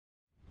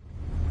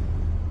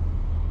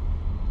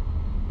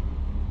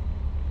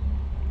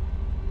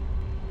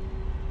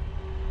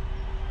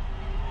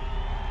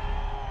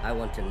I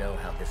want to know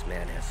how this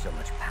man has so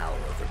much power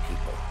over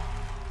people.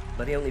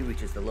 But he only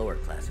reaches the lower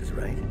classes,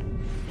 right?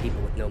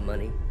 People with no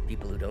money,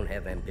 people who don't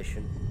have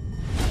ambition.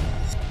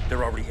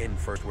 They're already in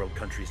first world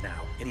countries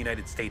now, in the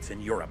United States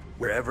and Europe.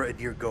 Wherever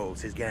Adir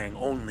goes, his gang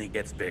only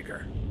gets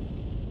bigger.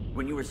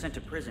 When you were sent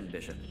to prison,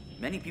 Bishop,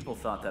 many people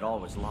thought that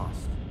all was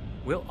lost.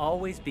 We'll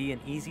always be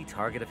an easy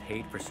target of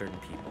hate for certain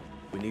people.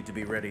 We need to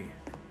be ready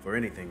for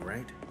anything,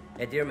 right?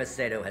 Adir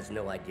Macedo has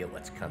no idea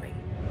what's coming.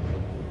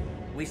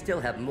 We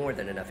still have more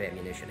than enough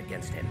ammunition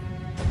against him.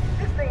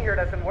 This thing here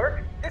doesn't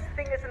work. This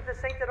thing isn't the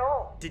saint at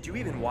all. Did you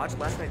even watch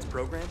last night's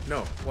program?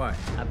 No, why?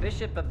 A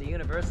bishop of the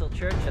Universal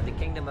Church of the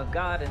Kingdom of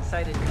God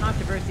incited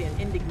controversy and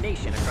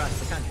indignation across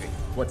the country.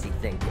 What's he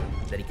thinking?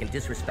 That he can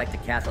disrespect a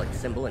Catholic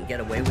symbol and get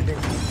away with it?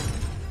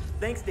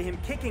 Thanks to him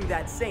kicking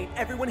that saint,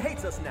 everyone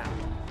hates us now.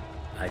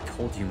 I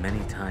told you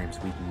many times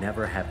we'd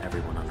never have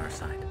everyone on our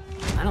side.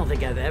 I don't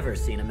think I've ever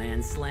seen a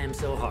man slam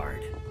so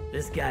hard.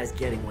 This guy's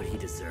getting what he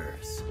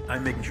deserves.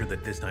 I'm making sure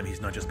that this time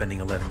he's not just spending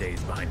 11 days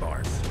behind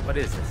bars. What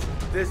is this?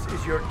 This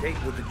is your date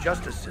with the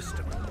justice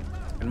system.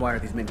 And why are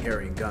these men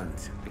carrying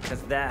guns?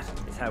 Because that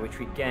is how we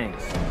treat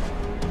gangs.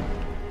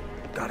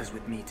 God is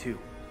with me too.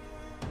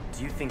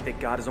 Do you think that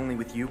God is only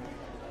with you?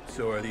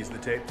 So are these the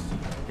tapes?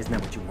 Isn't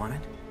that what you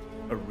wanted?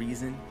 A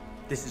reason?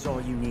 This is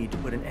all you need to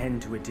put an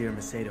end to Adir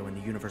Macedo and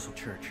the Universal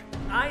Church.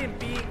 I am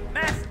being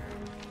massacred.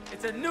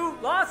 It's a new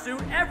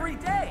lawsuit every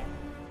day.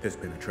 There's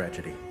been a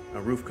tragedy.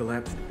 A roof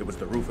collapsed. It was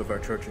the roof of our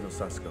church in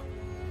Osasco.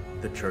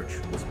 The church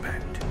was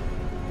packed.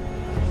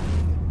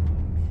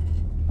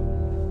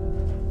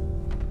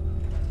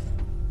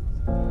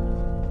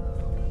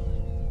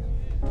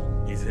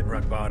 He's hit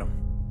rock bottom.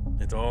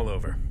 It's all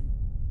over.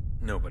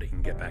 Nobody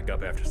can get back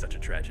up after such a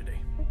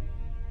tragedy.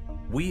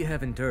 We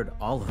have endured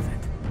all of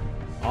it.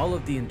 All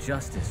of the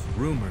injustice,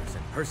 rumors,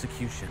 and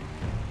persecution.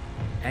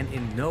 And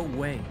in no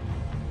way,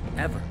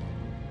 ever,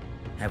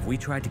 have we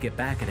tried to get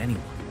back at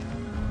anyone.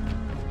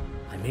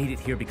 I made it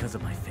here because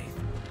of my faith.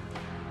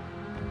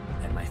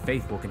 And my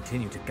faith will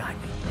continue to guide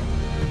me.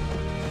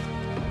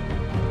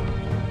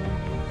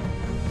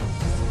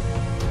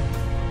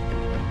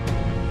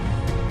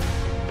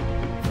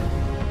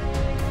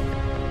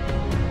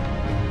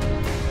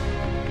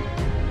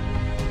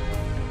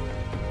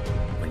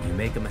 When you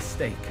make a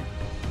mistake,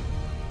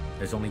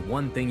 there's only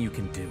one thing you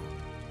can do.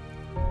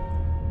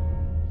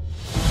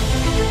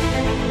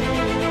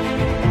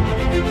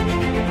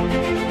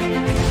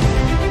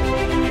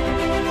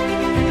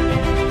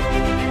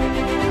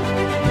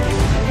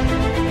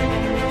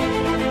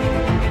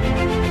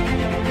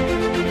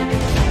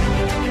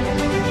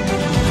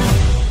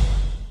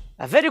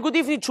 A very good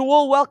evening to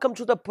all. Welcome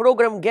to the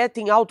program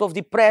Getting Out of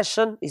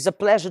Depression. It's a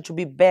pleasure to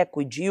be back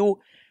with you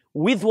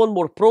with one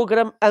more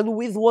program and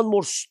with one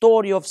more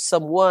story of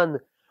someone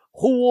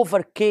who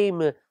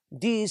overcame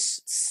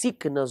this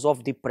sickness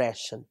of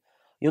depression.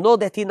 You know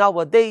that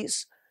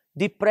nowadays,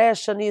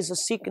 depression is a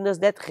sickness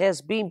that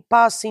has been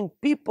passing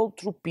people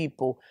through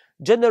people,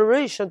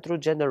 generation through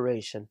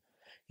generation.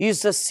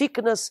 It's a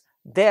sickness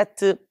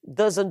that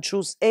doesn't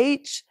choose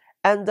age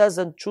and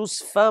doesn't choose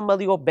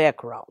family or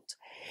background.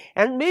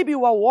 And maybe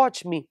you are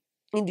watching me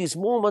in this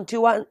moment,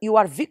 you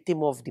are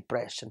victim of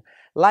depression.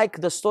 Like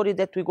the story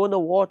that we're going to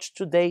watch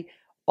today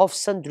of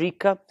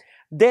Sandrika,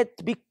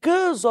 that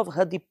because of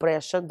her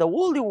depression, the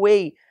only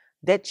way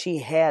that she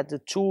had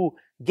to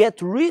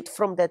get rid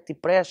from that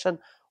depression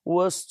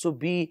was to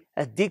be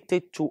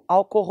addicted to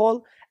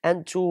alcohol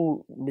and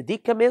to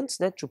medicaments,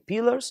 to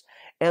pillars,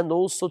 and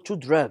also to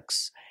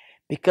drugs.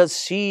 Because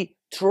she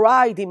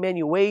tried in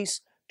many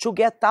ways to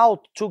get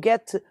out, to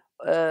get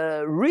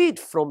rid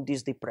from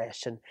this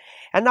depression.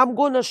 And I'm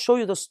going to show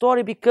you the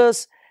story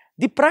because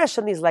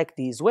depression is like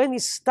this. When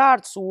it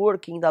starts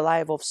working in the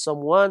life of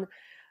someone,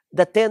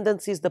 the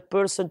tendency is the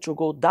person to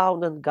go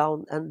down and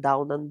down and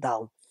down and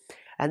down.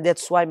 And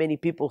that's why many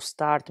people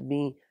start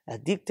being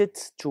addicted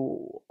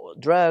to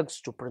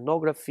drugs, to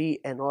pornography,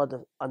 and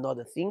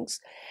other things.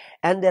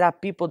 And there are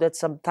people that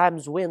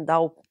sometimes went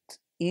out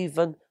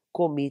even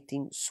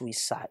committing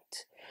suicide.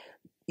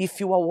 If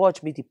you are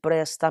watching me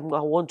depressed, I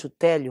want to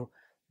tell you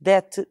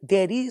that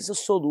there is a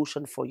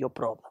solution for your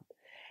problem.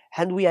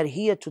 And we are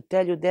here to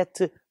tell you that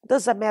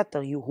doesn't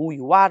matter who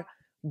you are,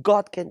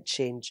 God can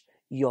change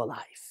your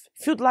life.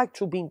 If you'd like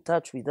to be in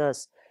touch with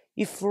us,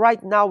 if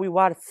right now you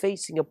are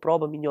facing a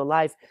problem in your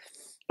life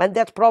and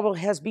that problem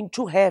has been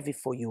too heavy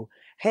for you,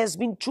 has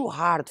been too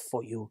hard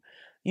for you,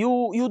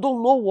 you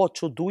don't know what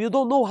to do, you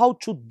don't know how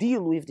to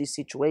deal with this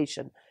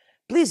situation,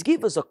 please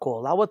give us a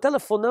call. Our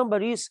telephone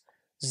number is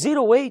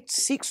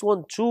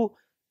 08612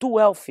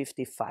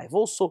 1255.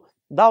 Also,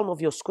 down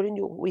of your screen,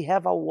 we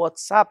have our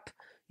WhatsApp.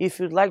 If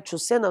you'd like to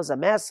send us a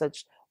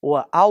message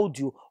or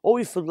audio, or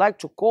if you'd like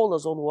to call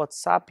us on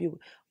WhatsApp,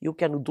 you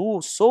can do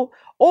so.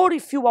 Or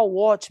if you are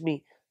watching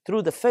me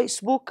through the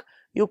Facebook,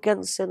 you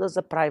can send us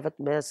a private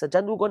message,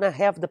 and we're going to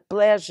have the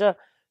pleasure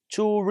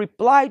to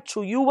reply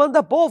to you, and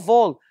above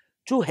all,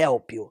 to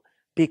help you,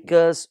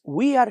 because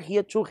we are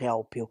here to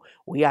help you.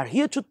 We are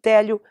here to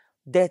tell you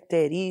that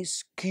there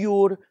is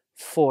cure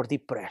for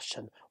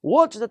depression.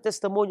 Watch the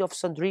testimony of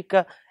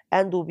Sandrika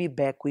and we'll be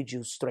back with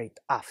you straight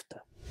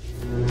after.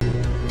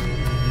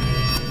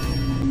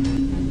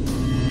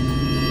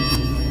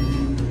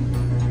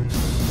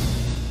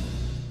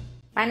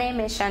 My name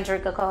is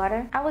Shandrika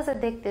Carter. I was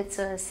addicted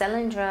to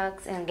selling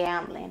drugs and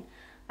gambling.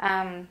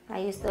 I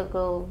used to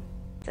go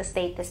to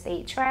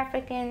state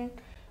trafficking,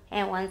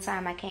 and one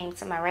time I came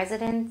to my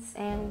residence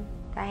and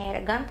I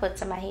had a gun put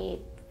to my head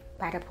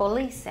by the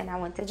police and I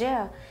went to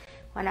jail.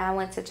 When I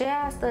went to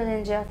jail, I stood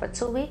in jail for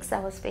 2 weeks. I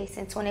was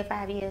facing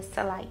 25 years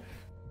to life.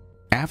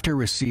 After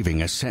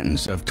receiving a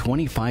sentence of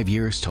 25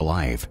 years to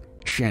life,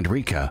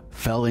 Shandrika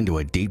fell into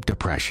a deep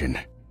depression.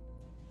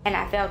 And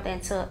I fell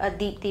into a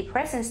deep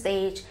depression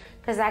stage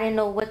because I didn't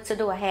know what to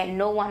do. I had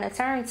no one to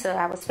turn to.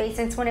 I was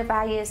facing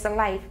 25 years to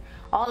life.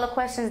 All the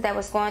questions that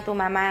was going through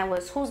my mind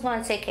was, who's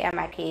going to take care of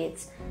my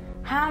kids?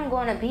 How I'm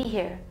going to be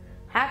here?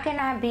 How can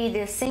I be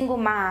this single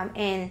mom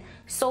and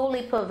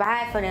solely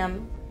provide for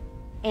them?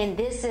 And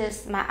this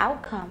is my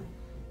outcome.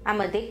 I'm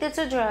addicted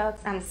to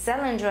drugs. I'm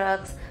selling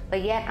drugs,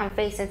 but yet I'm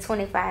facing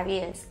 25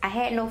 years. I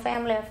had no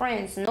family or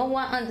friends. No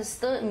one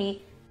understood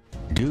me.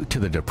 Due to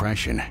the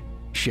depression,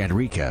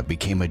 Shandrika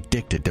became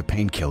addicted to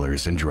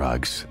painkillers and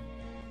drugs.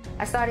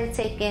 I started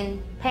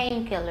taking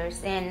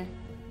painkillers, and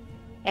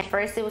at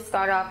first it would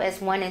start off as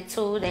 1 and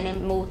 2, then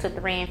it moved to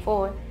 3 and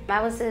 4.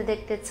 I was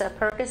addicted to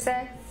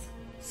Percocets,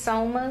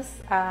 Somas.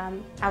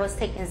 I was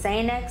taking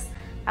Xanax.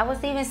 I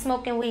was even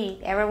smoking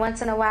weed. Every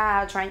once in a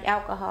while I drank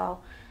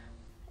alcohol.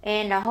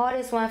 And the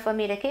hardest one for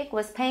me to kick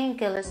was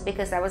painkillers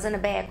because I was in a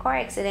bad car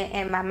accident.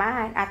 In my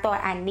mind, I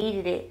thought I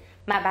needed it.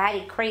 My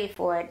body craved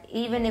for it.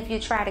 Even if you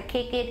try to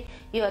kick it,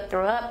 you'll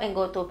throw up and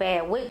go through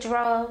bad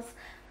withdrawals.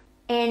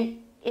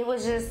 And it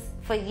was just,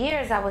 for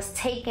years I was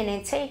taking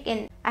and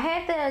taking. I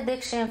had the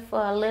addiction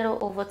for a little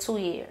over 2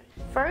 years.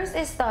 First,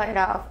 it started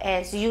off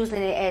as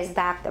using it as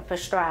doctor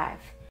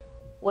prescribed.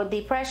 With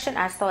depression,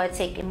 I started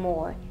taking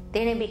more.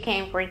 Then it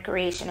became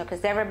recreational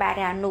because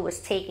everybody I knew was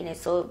taking it.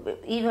 So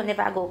even if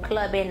I go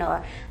clubbing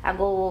or I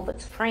go over to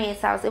a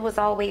friend's house, it was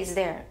always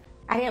there.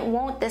 I didn't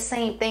want the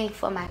same thing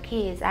for my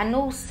kids. I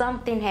knew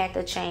something had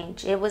to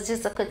change. It was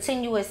just a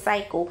continuous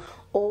cycle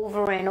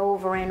over and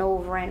over and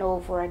over and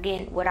over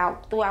again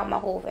throughout my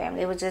whole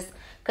family. It was just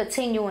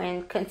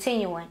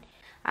continuing.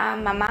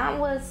 My mom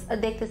was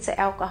addicted to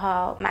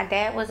alcohol. My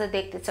dad was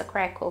addicted to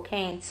crack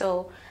cocaine.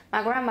 So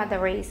my grandmother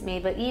raised me,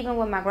 but even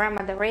with my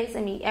grandmother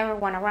raising me,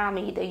 everyone around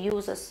me either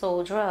used or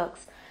sold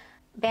drugs.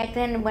 Back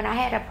then, when I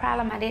had a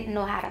problem, I didn't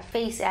know how to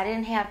face it. I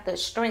didn't have the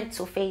strength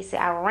to face it.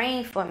 I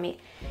ran from it.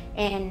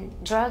 And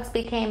drugs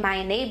became my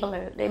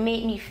enabler. They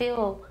made me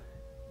feel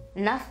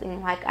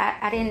nothing. Like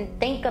I didn't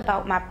think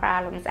about my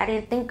problems. I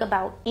didn't think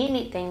about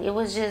anything. It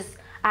was just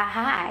a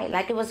high,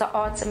 like it was an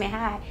ultimate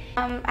high.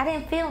 I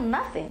didn't feel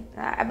nothing.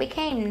 I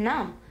became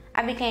numb.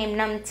 I became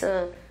numb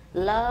to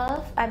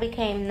love. I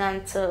became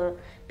numb to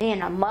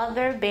being a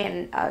mother,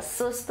 being a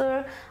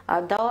sister,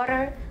 a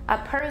daughter, a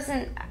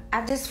person.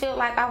 I just feel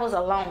like I was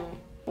alone.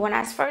 When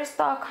I first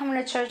started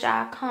coming to church,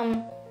 I'd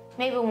come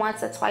maybe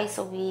once or twice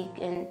a week.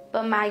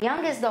 But my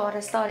youngest daughter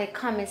started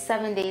coming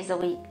 7 days a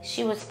week.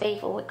 She was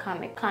faithful with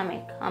coming.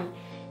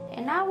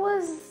 And I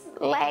was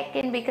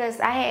lacking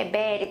because I had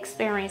bad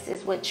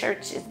experiences with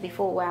churches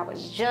before where I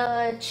was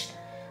judged,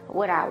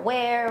 what I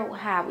wear,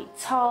 how we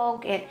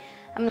talk. And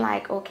I'm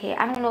like, okay,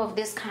 I don't know if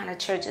this kind of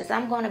church is,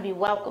 I'm going to be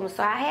welcome.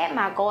 So I had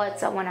my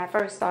guards up when I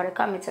first started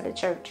coming to the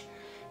church.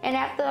 And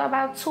after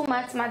about 2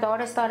 months, my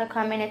daughter started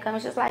coming and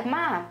coming. She's like,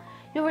 Mom,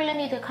 you really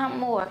need to come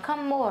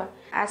more.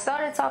 I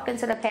started talking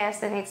to the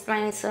pastor and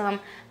explained to him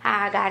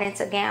how I got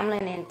into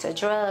gambling and to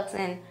drugs.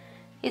 And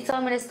he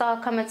told me to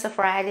start coming to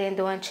Friday and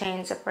doing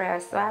Chains of Prayer.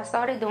 So I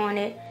started doing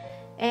it.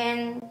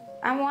 And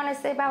I want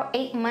to say about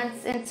 8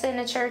 months into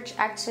the church,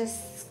 I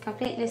just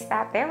completely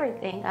stopped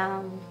everything.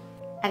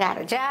 I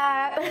got a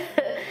job.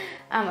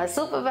 I'm a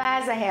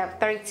supervisor. I have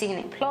 13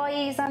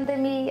 employees under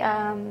me.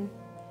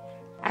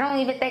 I don't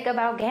even think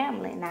about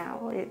gambling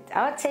now.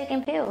 I'm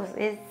taking pills.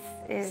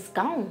 It's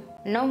gone.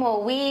 No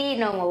more weed,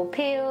 no more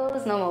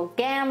pills, no more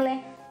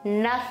gambling,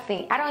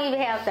 nothing. I don't even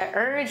have the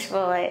urge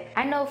for it.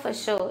 I know for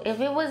sure, if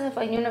it wasn't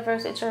for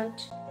Universal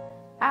Church,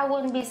 I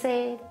wouldn't be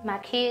saved. My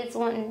kids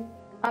wouldn't,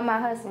 or my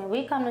husband.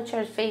 We come to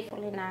church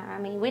faithfully now. I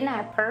mean, we're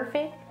not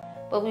perfect,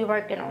 but we're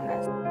working on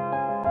this.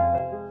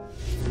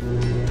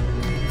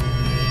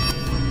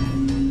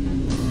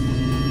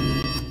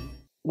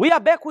 We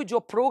are back with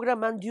your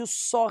program, and you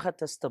saw her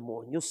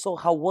testimony. You saw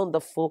how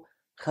wonderful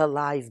her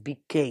life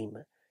became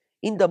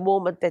in the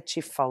moment that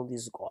she found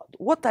this God.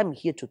 What I'm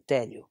here to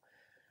tell you,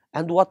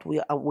 and what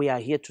we are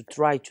here to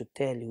try to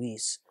tell you,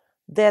 is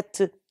that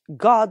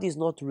God is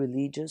not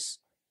religious.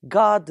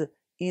 God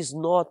is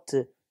not,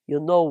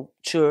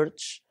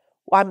 church.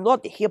 I'm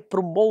not here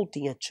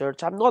promoting a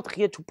church. I'm not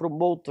here to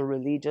promote the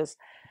religious.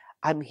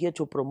 I'm here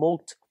to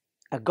promote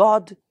a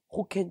God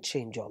who can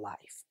change your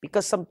life.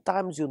 Because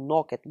sometimes you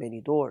knock at many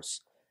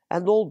doors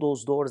and all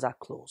those doors are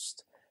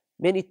closed.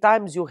 Many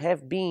times you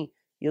have been,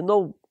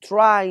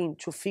 trying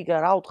to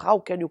figure out how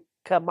can you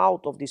come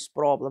out of this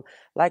problem.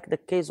 Like the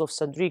case of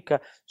Sandrika,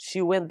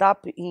 she went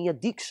up in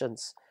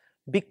addictions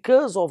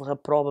because of her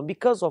problem,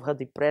 because of her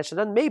depression.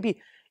 And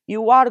maybe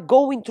you are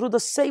going through the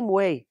same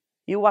way.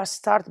 You are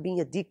start being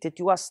addicted.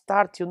 You are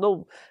start,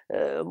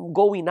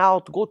 going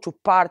out, go to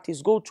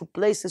parties, go to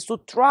places to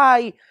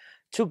try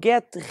to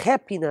get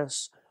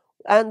happiness.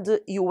 And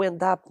you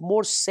end up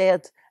more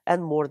sad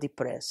and more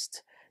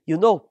depressed. You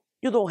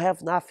don't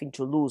have nothing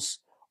to lose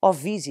of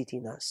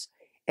visiting us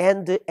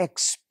and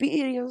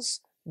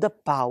experience the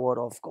power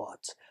of God.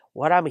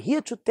 What I'm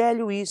here to tell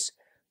you is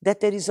that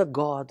there is a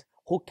God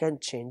who can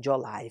change your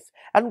life.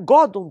 And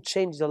God don't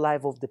change the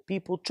life of the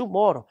people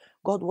tomorrow.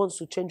 God wants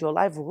to change your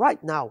life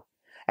right now.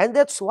 And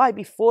that's why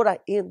before I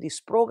end this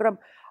program,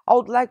 I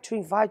would like to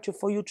invite you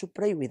for you to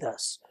pray with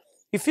us.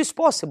 If it's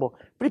possible,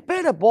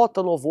 prepare a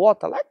bottle of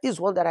water like this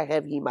one that I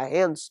have in my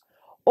hands,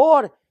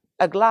 or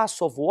a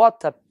glass of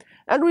water,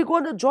 and we're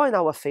going to join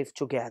our faith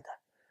together.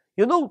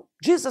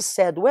 Jesus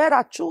said, where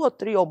are 2 or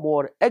 3 or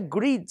more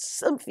agreed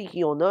something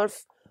here on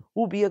earth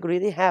will be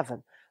agreed in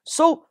heaven.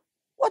 So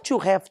what you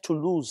have to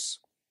lose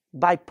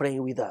by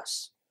praying with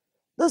us?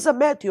 Doesn't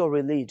matter your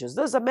religion,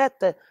 doesn't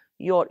matter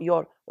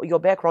your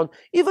background,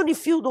 even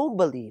if you don't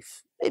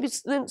believe. Maybe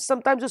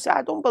sometimes you say,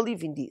 I don't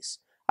believe in this.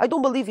 I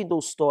don't believe in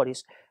those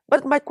stories.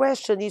 But my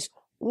question is,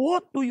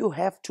 what do you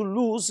have to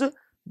lose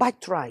by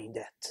trying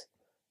that?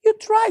 You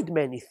tried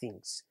many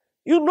things.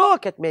 You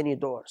knock at many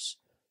doors.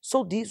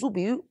 So this will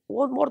be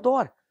one more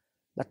door.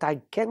 But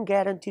I can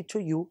guarantee to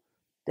you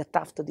that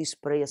after this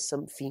prayer,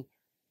 something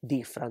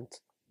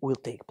different will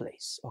take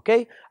place.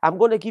 Okay? I'm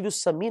going to give you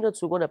some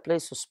minutes. We're going to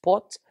place a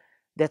spot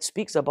that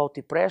speaks about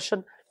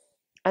depression.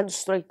 And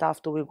straight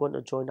after, we're going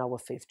to join our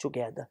faith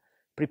together.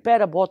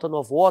 Prepare a bottle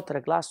of water,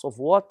 a glass of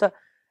water,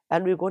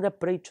 and we're going to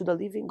pray to the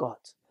living God.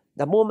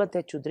 The moment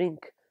that you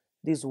drink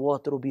this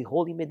water will be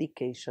holy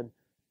medication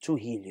to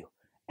heal you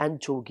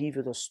and to give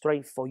you the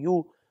strength for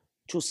you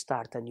to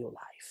start a new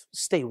life.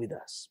 Stay with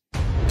us.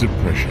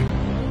 Depression.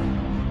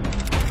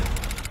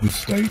 The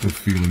state of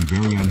feeling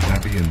very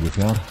unhappy and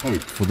without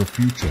hope for the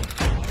future.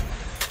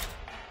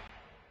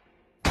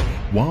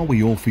 While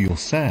we all feel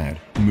sad,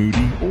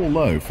 moody, or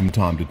low from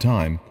time to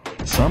time,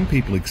 some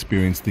people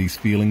experience these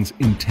feelings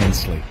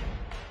intensely.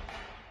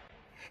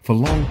 For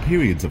long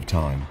periods of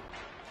time.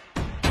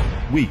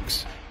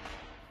 Weeks,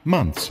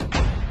 months,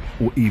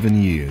 or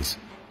even years.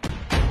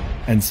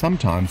 And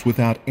sometimes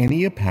without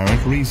any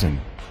apparent reason.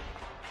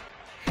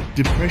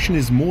 Depression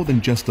is more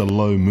than just a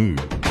low mood.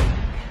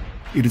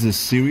 It is a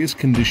serious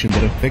condition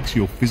that affects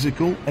your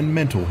physical and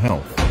mental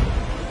health.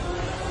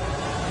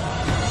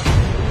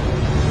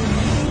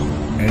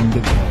 End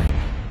the pain.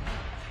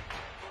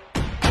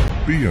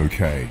 Be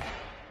okay.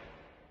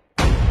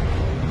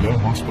 No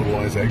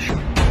hospitalization.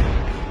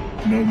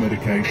 No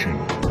medication.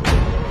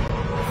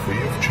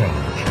 Free of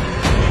charge.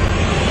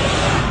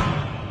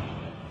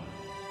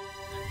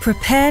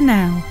 Prepare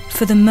now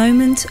for the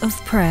moment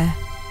of prayer.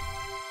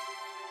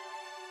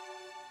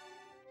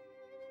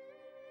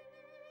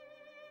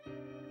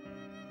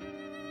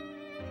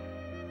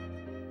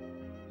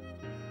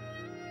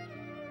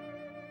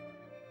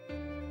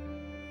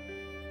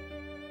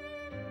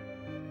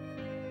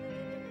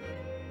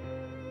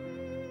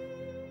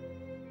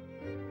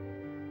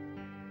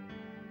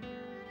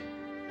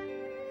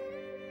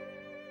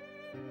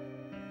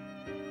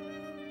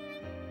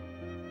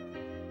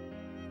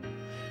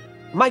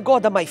 My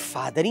God and my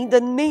Father, in the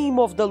name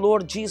of the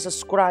Lord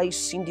Jesus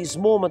Christ, in this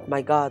moment,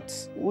 my God,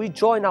 we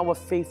join our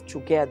faith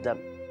together.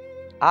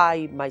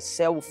 I,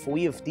 myself,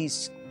 with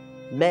this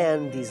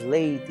man, this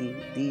lady,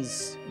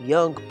 this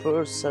young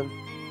person,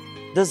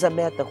 doesn't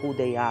matter who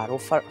they are, or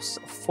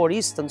for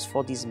instance,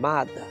 for this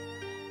mother,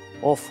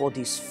 or for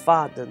this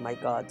father, my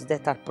God,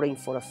 that are praying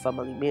for a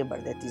family member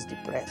that is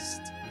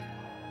depressed.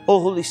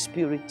 Oh, Holy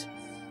Spirit,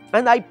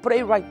 and I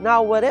pray right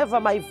now, wherever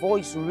my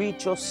voice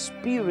reaches, your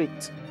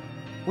Spirit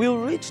will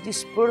reach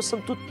this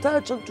person to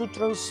touch and to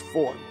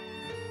transform.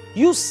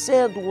 You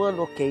said one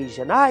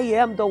occasion, I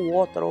am the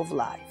water of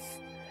life.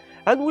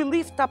 And we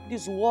lift up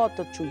this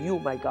water to you,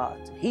 my God,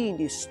 here in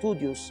these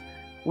studios,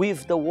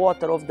 with the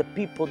water of the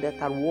people that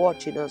are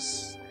watching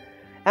us.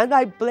 And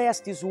I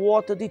bless this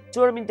water,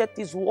 determined that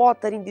this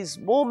water in this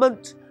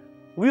moment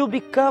will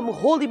become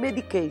holy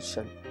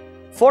medication.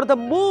 For the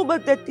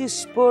moment that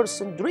this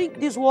person drink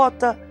this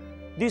water,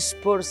 this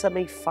person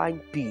may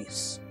find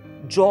peace,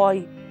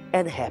 joy,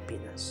 and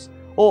happiness.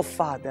 Oh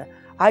Father,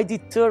 I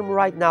determine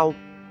right now,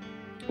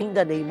 in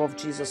the name of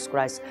Jesus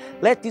Christ,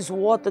 let this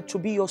water to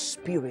be your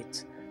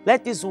spirit,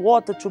 let this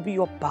water to be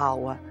your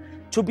power,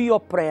 to be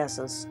your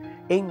presence,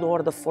 in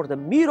order for the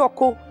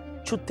miracle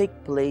to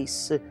take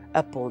place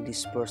upon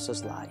this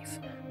person's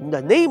life. In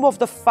the name of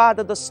the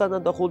Father, the Son,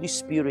 and the Holy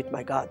Spirit,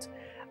 my God,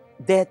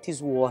 that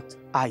is what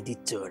I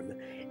determine.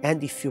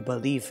 And if you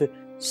believe,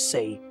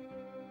 say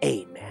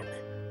amen.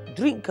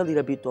 Drink a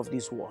little bit of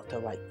this water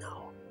right now.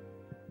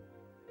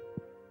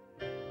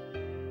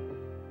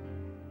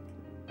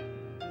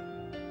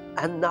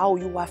 And now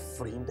you are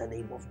free in the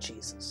name of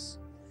Jesus.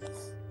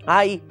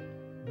 I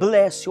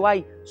bless you.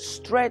 I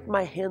stretch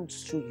my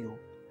hands to you.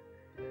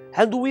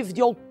 And with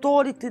the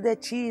authority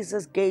that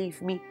Jesus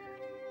gave me,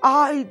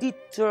 I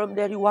determine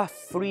that you are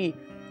free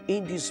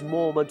in this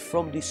moment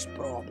from this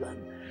problem.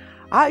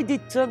 I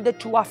determine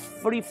that you are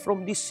free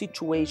from this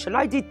situation.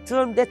 I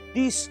determine that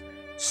this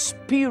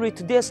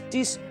spirit, this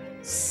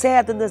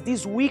sadness,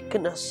 this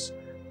weakness,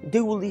 they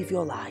will leave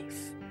your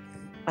life.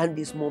 And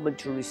this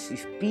moment you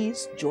receive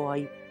peace,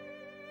 joy,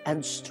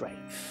 and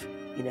strength.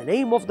 In the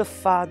name of the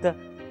Father,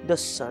 the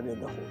Son,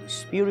 and the Holy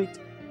Spirit.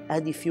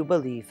 And if you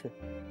believe,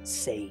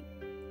 say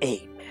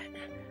Amen.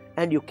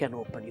 And you can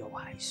open your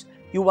eyes.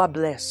 You are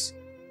blessed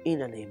in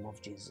the name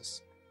of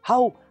Jesus.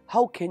 How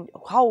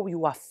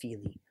you are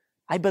feeling?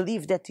 I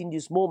believe that in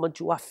this moment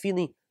you are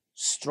feeling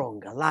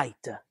stronger,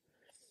 lighter.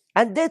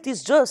 And that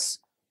is just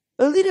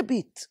a little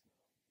bit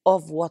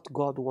of what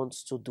God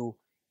wants to do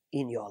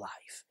in your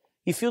life.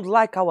 If you'd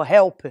like our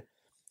help,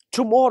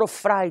 tomorrow,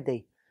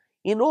 Friday,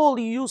 in all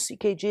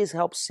UCKG's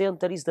Help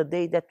Center is the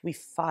day that we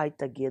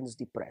fight against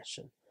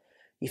depression.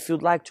 If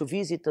you'd like to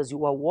visit us, you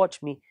will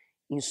watch me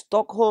in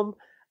Stockholm.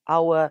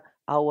 Our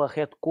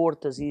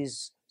headquarters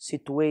is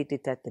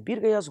situated at the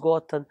Birger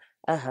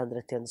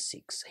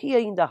 106. Here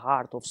in the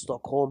heart of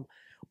Stockholm,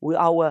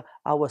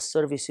 our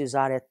services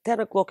are at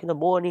 10 o'clock in the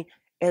morning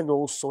and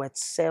also at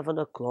 7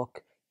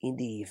 o'clock in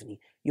the evening.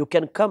 You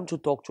can come to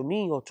talk to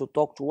me or to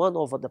talk to one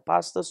of the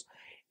pastors,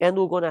 and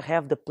we're going to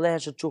have the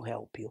pleasure to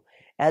help you.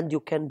 And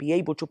you can be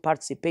able to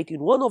participate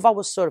in one of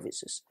our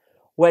services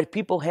where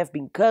people have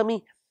been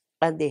coming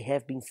and they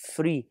have been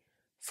free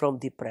from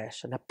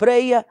depression. A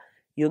prayer,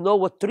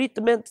 a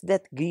treatment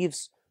that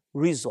gives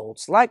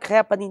results. Like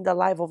happened in the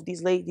life of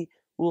this lady,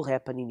 will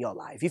happen in your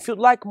life. If you'd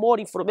like more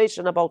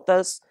information about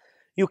us,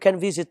 you can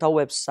visit our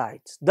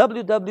website,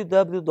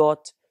 www.uckg.se.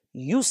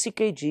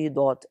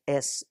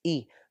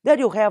 There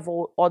you have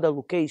all other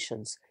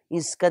locations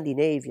in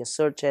Scandinavia,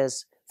 such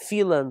as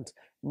Finland,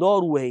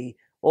 Norway,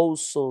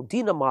 also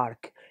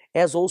Denmark,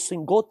 as also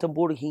in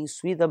Gothenburg in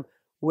Sweden,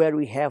 where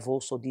we have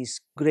also this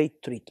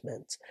great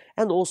treatment,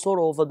 and also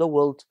all over the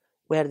world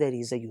where there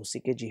is a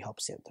UCKG Help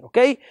Center,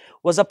 okay? It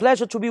was a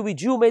pleasure to be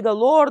with you. May the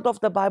Lord of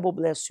the Bible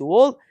bless you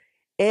all,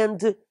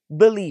 and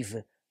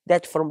believe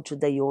that from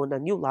today on a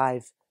new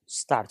life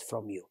starts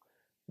from you.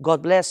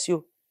 God bless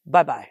you.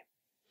 Bye-bye.